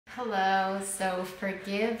Hello, so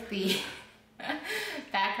forgive the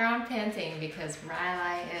background panting because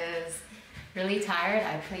Riley is really tired.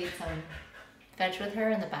 I played some fetch with her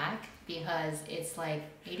in the back because it's like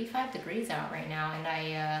 85 degrees out right now,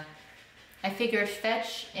 and I figured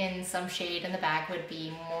fetch in some shade in the back would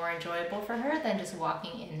be more enjoyable for her than just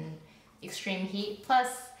walking in extreme heat. Plus,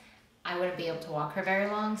 I wouldn't be able to walk her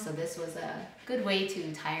very long, so this was a good way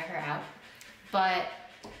to tire her out. But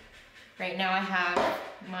right now I have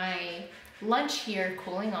my lunch here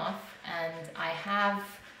cooling off, and I have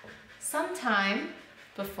some time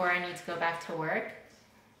before I need to go back to work.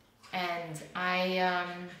 And I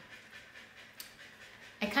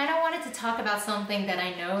kind of wanted to talk about something that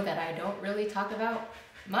I know that I don't really talk about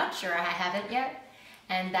much, or I haven't yet,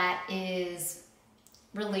 and that is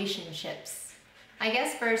relationships. I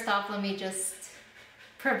guess first off, let me just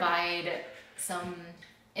provide some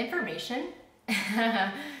information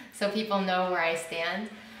so people know where I stand.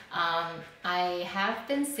 I have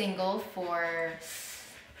been single for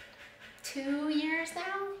 2 years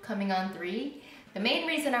now, coming on 3. The main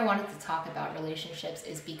reason I wanted to talk about relationships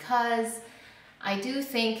is because I do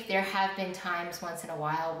think there have been times once in a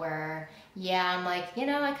while where, yeah, I'm like, you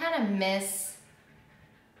know, I kind of miss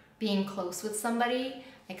being close with somebody.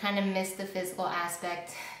 I kind of miss the physical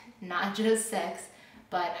aspect, not just sex,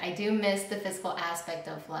 but I do miss the physical aspect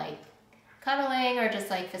of like cuddling or just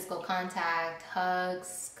like physical contact,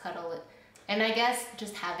 hugs, cuddle. And I guess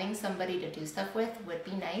just having somebody to do stuff with would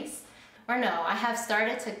be nice. Or no, I have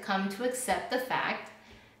started to come to accept the fact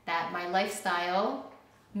that my lifestyle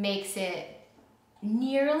makes it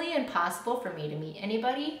nearly impossible for me to meet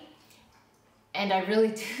anybody. And I really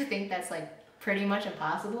do think that's like pretty much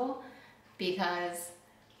impossible because,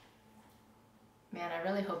 man, I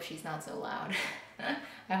really hope she's not so loud.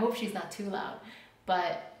 I hope she's not too loud.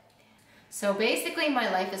 But so basically my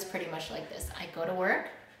life is pretty much like this. I go to work,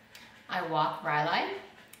 I walk Riley,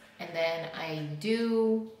 and then I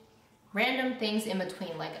do random things in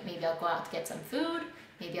between. Like maybe I'll go out to get some food,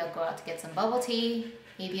 maybe I'll go out to get some bubble tea,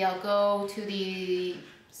 maybe I'll go to the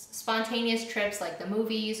spontaneous trips like the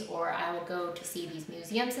movies, or I will go to see these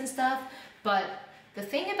museums and stuff. But the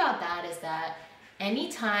thing about that is that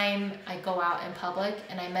anytime I go out in public,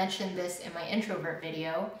 and I mentioned this in my introvert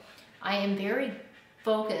video, I am very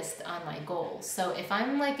focused on my goals. So if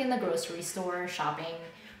I'm like in the grocery store shopping,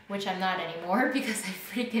 which I'm not anymore because I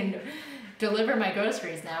freaking deliver my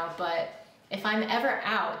groceries now, but if I'm ever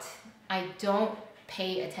out, I don't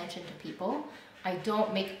pay attention to people. I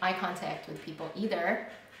don't make eye contact with people either.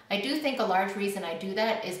 I do think a large reason I do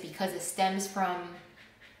that is because it stems from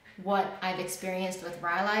what I've experienced with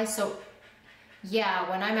Riley. So yeah,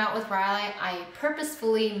 when I'm out with Riley, I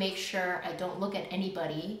purposefully make sure I don't look at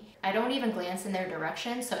anybody. I don't even glance in their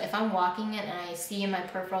direction. So if I'm walking and I see in my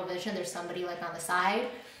peripheral vision there's somebody like on the side,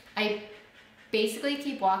 I basically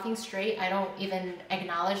keep walking straight. I don't even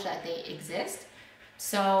acknowledge that they exist.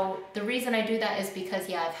 So the reason I do that is because,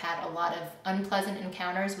 yeah, I've had a lot of unpleasant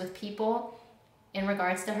encounters with people in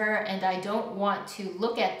regards to her, and I don't want to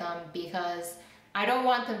look at them because I don't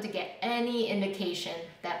want them to get any indication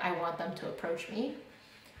that I want them to approach me.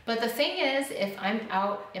 But the thing is, if I'm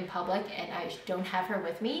out in public and I don't have her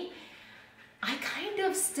with me, I kind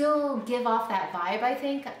of still give off that vibe, I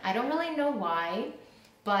think. I don't really know why,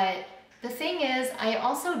 but the thing is, I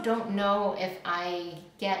also don't know if I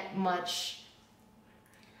get much,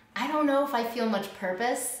 I don't know if I feel much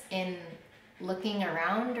purpose in looking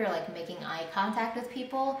around or like making eye contact with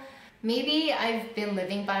people. Maybe I've been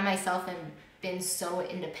living by myself and been so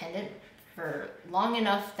independent for long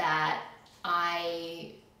enough that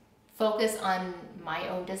I focus on my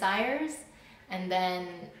own desires, and then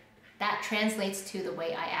that translates to the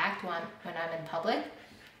way I act when I'm in public.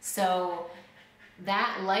 So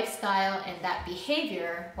that lifestyle and that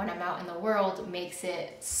behavior when I'm out in the world makes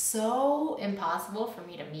it so impossible for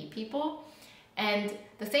me to meet people. And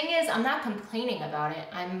the thing is, I'm not complaining about it.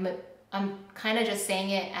 I'm kind of just saying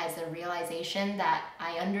it as a realization that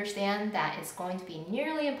I understand that it's going to be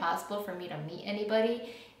nearly impossible for me to meet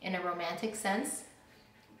anybody in a romantic sense.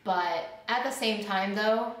 But at the same time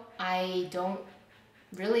though, I don't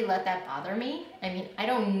really let that bother me. I mean, I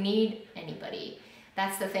don't need anybody.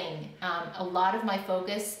 That's the thing. A lot of my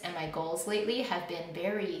focus and my goals lately have been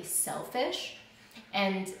very selfish.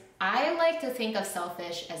 And I like to think of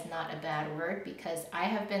selfish as not a bad word because I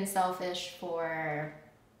have been selfish for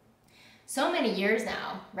so many years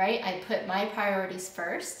now, right? I put my priorities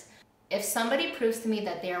first. If somebody proves to me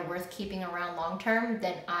that they are worth keeping around long term,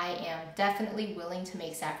 then I am definitely willing to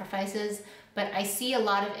make sacrifices. But I see a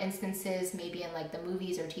lot of instances, maybe in like the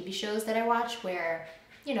movies or TV shows that I watch, where,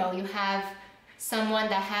 you know, you have someone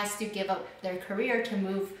that has to give up their career to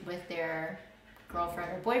move with their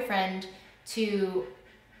girlfriend or boyfriend to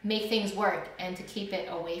make things work and to keep it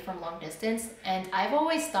away from long distance. And I've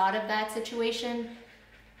always thought of that situation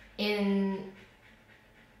in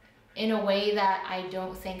a way that I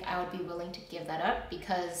don't think I would be willing to give that up,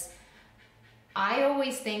 because I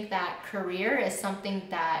always think that career is something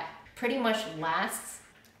that pretty much lasts.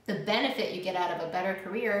 The benefit you get out of a better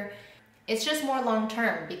career, it's just more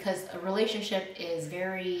long-term, because a relationship is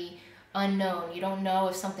very unknown. You don't know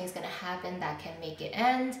if something's going to happen that can make it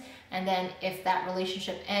end, and then if that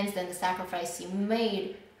relationship ends, then the sacrifice you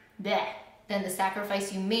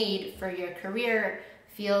made for your career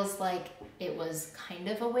feels like it was kind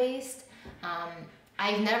of a waste.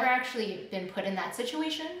 I've never actually been put in that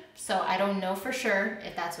situation, so I don't know for sure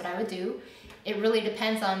if that's what I would do. It really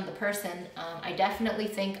depends on the person. I definitely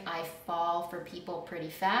think I fall for people pretty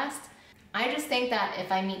fast. I just think that if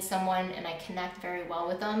I meet someone and I connect very well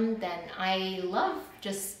with them, then I love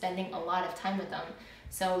just spending a lot of time with them.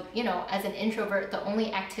 So, you know, as an introvert, the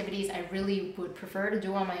only activities I really would prefer to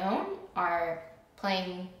do on my own are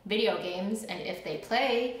playing video games, and if they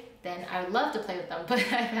play, then I would love to play with them. But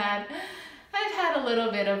I've had a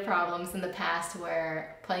little bit of problems in the past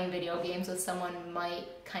where playing video games with someone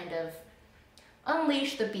might kind of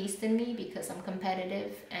unleash the beast in me, because I'm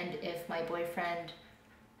competitive, and if my boyfriend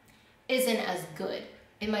isn't as good,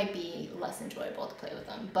 it might be less enjoyable to play with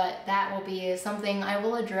them. But that will be something I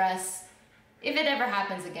will address if it ever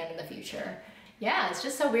happens again in the future. Yeah, it's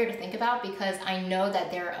just so weird to think about, because I know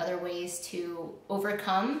that there are other ways to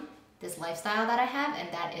overcome this lifestyle that I have,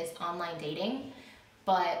 and that is online dating.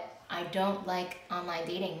 But I don't like online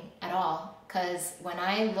dating at all, because when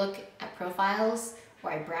I look at profiles,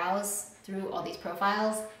 or I browse through all these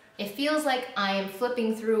profiles, it feels like I am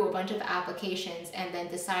flipping through a bunch of applications and then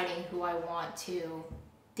deciding who I want to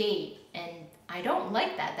date. And I don't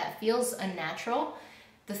like that. That feels unnatural.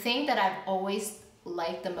 The thing that I've always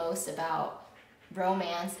liked the most about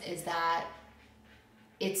romance is that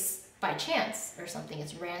it's by chance or something.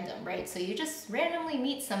 It's random, right? So you just randomly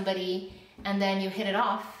meet somebody and then you hit it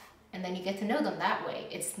off and then you get to know them that way.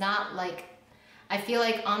 It's not like, I feel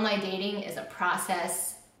like online dating is a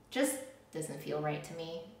process, just doesn't feel right to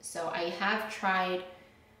me. So I have tried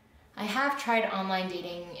online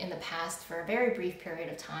dating in the past for a very brief period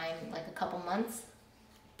of time, like a couple months,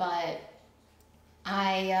 but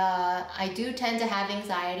I do tend to have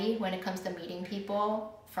anxiety when it comes to meeting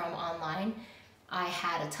people from online. I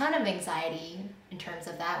had a ton of anxiety in terms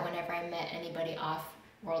of that whenever I met anybody off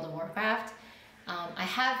World of Warcraft. I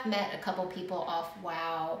have met a couple people off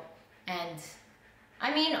WoW, and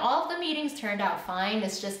I mean, all of the meetings turned out fine.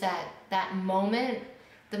 It's just that moment,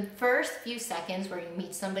 the first few seconds where you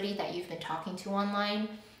meet somebody that you've been talking to online,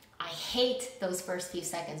 I hate those first few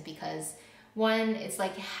seconds, because one, it's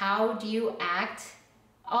like, how do you act?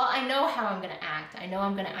 Well, I know how I'm gonna act. I know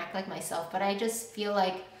I'm gonna act like myself, but I just feel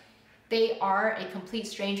like they are a complete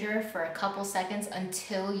stranger for a couple seconds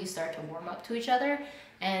until you start to warm up to each other.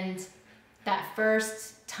 And that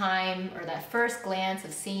first time, or that first glance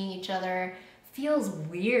of seeing each other, feels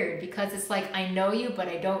weird, because it's like, I know you, but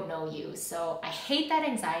I don't know you. So I hate that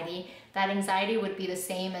anxiety. That anxiety would be the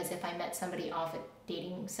same as if I met somebody off a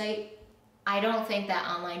dating site. I don't think that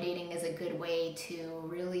online dating is a good way to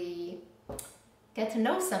really get to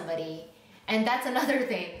know somebody. And that's another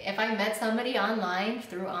thing. If I met somebody online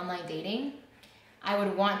through online dating, I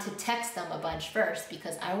would want to text them a bunch first,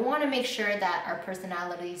 because I want to make sure that our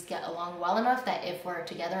personalities get along well enough that if we're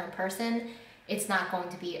together in person, it's not going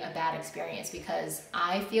to be a bad experience. Because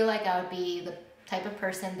I feel like I would be the type of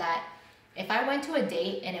person that if I went to a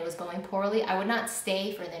date and it was going poorly, I would not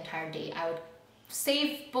stay for the entire date. I would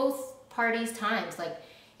save both parties' times. Like,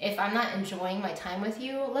 if I'm not enjoying my time with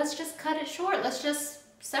you, let's just cut it short. Let's just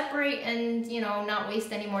separate and, you know, not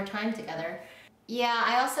waste any more time together. Yeah,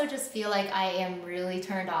 I also just feel like I am really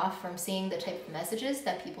turned off from seeing the type of messages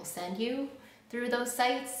that people send you through those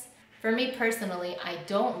sites. For me personally, I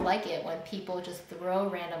don't like it when people just throw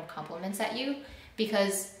random compliments at you,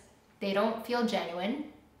 because they don't feel genuine.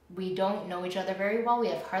 We don't know each other very well. We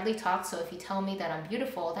have hardly talked, so if you tell me that I'm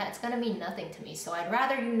beautiful, that's gonna mean nothing to me. So I'd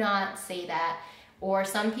rather you not say that. Or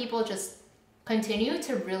some people just continue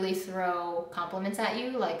to really throw compliments at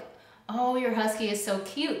you, like, oh, your husky is so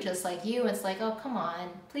cute, just like you. It's like, oh, come on,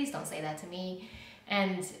 please don't say that to me.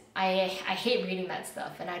 And I hate reading that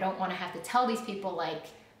stuff, and I don't want to have to tell these people, like,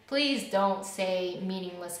 please don't say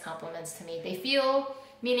meaningless compliments to me. They feel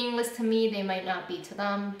meaningless to me, they might not be to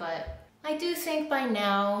them, but I do think by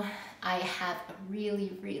now I have a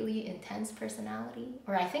really, really intense personality,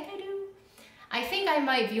 or I think I do. I think I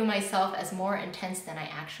might view myself as more intense than I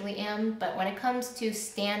actually am, but when it comes to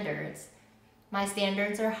standards, my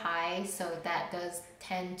standards are high, so that does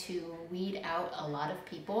tend to weed out a lot of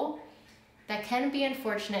people. That can be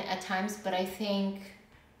unfortunate at times, but I think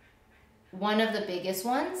one of the biggest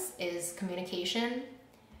ones is communication.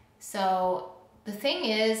 So the thing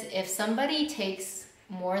is, if somebody takes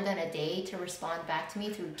more than a day to respond back to me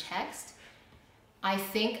through text, I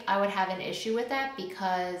think I would have an issue with that,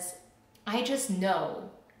 because I just know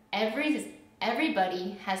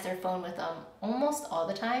everybody has their phone with them almost all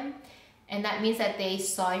the time. And that means that they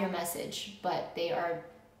saw your message, but they are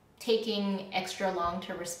taking extra long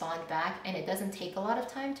to respond back, and it doesn't take a lot of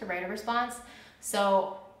time to write a response.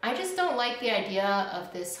 So I just don't like the idea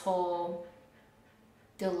of this whole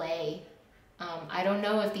delay. I don't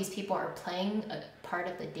know if these people are playing a part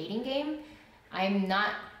of the dating game. I'm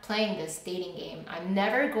not playing this dating game. I'm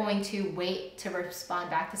never going to wait to respond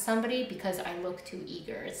back to somebody because I look too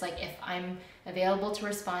eager. It's like, if I'm available to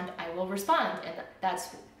respond, I will respond, and that's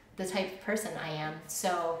the type of person I am.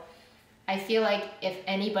 So I feel like if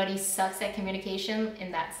anybody sucks at communication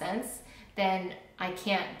in that sense, then I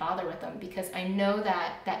can't bother with them, because I know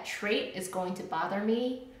that that trait is going to bother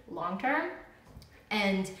me long term.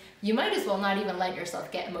 And you might as well not even let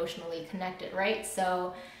yourself get emotionally connected, right?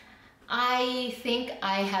 So I think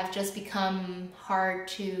I have just become hard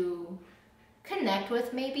to connect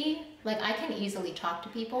with, maybe. Like, I can easily talk to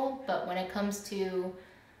people, but when it comes to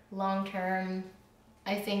long term,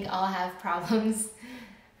 I think I'll have problems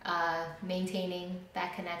maintaining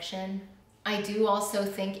that connection. I do also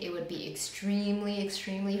think it would be extremely,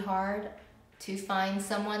 extremely hard to find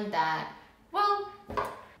someone that, well,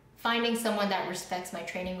 finding someone that respects my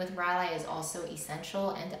training with Riley is also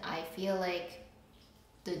essential, and I feel like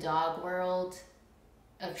the dog world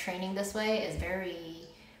of training this way is very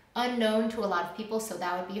unknown to a lot of people, so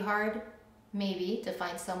that would be hard, maybe, to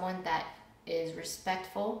find someone that is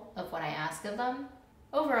respectful of what I ask of them.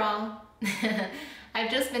 Overall,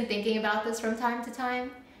 I've just been thinking about this from time to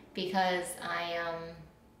time, because I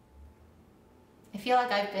feel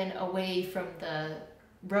like I've been away from the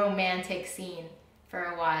romantic scene for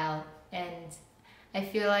a while, and I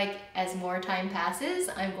feel like as more time passes,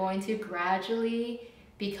 I'm going to gradually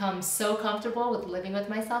become so comfortable with living with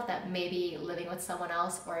myself that maybe living with someone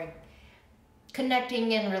else, or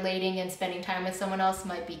connecting and relating and spending time with someone else,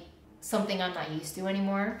 might be something I'm not used to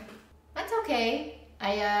anymore. That's okay.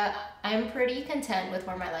 I'm pretty content with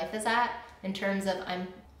where my life is at, in terms of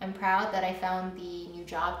I'm proud that I found the new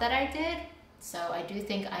job that I did. So I do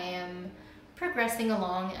think I am progressing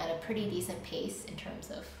along at a pretty decent pace in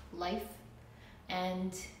terms of life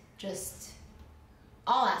and just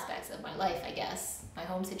all aspects of my life, I guess. My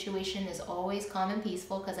home situation is always calm and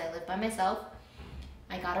peaceful because I live by myself.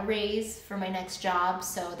 I got a raise for my next job,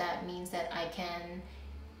 so that means that I can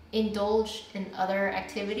indulge in other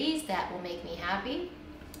activities that will make me happy.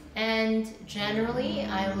 And generally,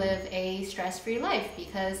 I live a stress-free life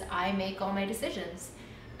because I make all my decisions.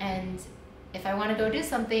 And if I want to go do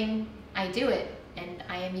something, I do it. And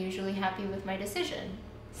I am usually happy with my decision.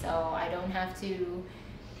 So I don't have to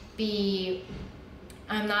be,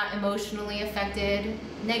 I'm not emotionally affected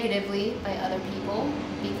negatively by other people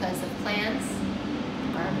because of plans.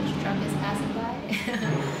 The garbage truck is passing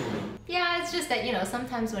by. Yeah, it's just that, you know,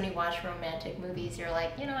 sometimes when you watch romantic movies, you're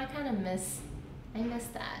like, you know, I miss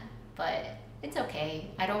that, but it's okay.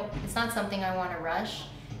 It's not something I want to rush.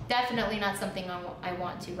 Definitely not something I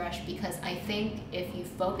want to rush, because I think if you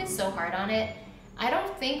focus so hard on it, I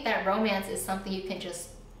don't think that romance is something you can just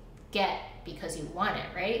get because you want it,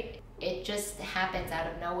 right? It just happens out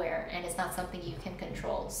of nowhere, and it's not something you can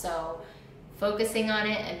control. So focusing on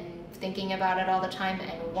it and thinking about it all the time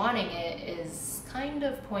and wanting it is kind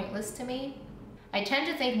of pointless to me. I tend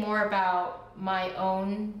to think more about my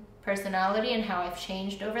own personality and how I've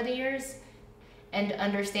changed over the years, and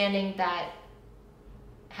understanding that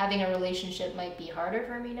having a relationship might be harder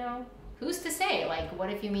for me now. Who's to say? Like, what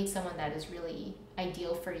if you meet someone that is really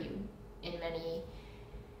ideal for you in many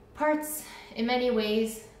parts, in many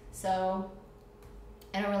ways? So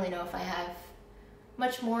I don't really know if I have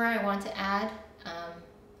much more I want to add.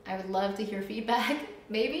 I would love to hear feedback,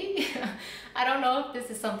 maybe. I don't know if this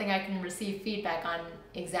is something I can receive feedback on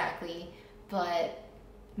exactly, but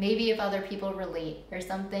maybe if other people relate or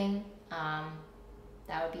something,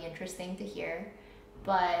 that would be interesting to hear.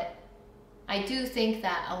 But I do think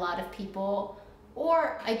that a lot of people,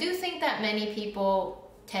 or I do think that many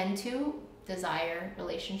people tend to desire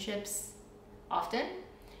relationships often.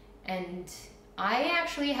 And I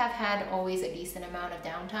actually have had always a decent amount of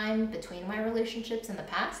downtime between my relationships in the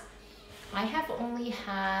past. I've only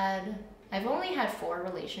had 4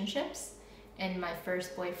 relationships, and my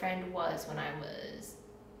first boyfriend was when I was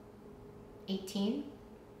 18.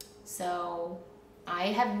 So I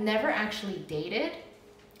have never actually dated.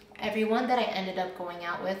 Everyone that I ended up going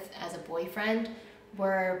out with as a boyfriend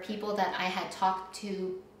were people that I had talked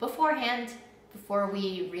to beforehand, before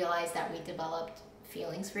we realized that we developed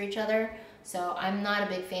feelings for each other. So I'm not a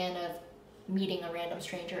big fan of meeting a random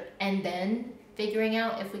stranger and then figuring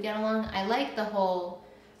out if we get along. I like the whole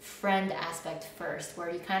friend aspect first, where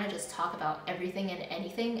you kind of just talk about everything and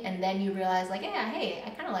anything, and then you realize like, yeah, hey, I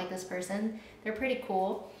kind of like this person. They're pretty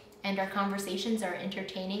cool, and our conversations are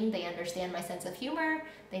entertaining. They understand my sense of humor.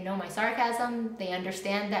 They know my sarcasm. They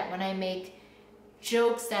understand that when I make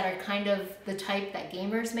jokes that are kind of the type that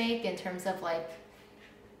gamers make in terms of like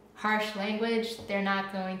harsh language, they're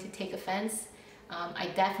not going to take offense. I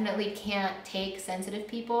definitely can't take sensitive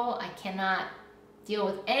people. I cannot deal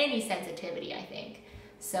with any sensitivity, I think.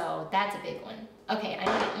 So that's a big one. Okay, I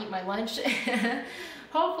need to eat my lunch.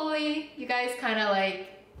 Hopefully you guys kind of like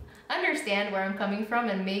understand where I'm coming from,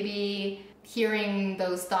 and maybe hearing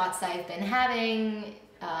those thoughts I've been having,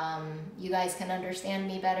 you guys can understand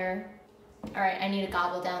me better. All right, I need to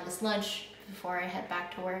gobble down this lunch before I head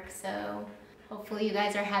back to work. So hopefully you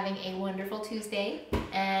guys are having a wonderful Tuesday,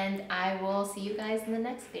 and I will see you guys in the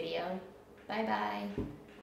next video. Bye bye.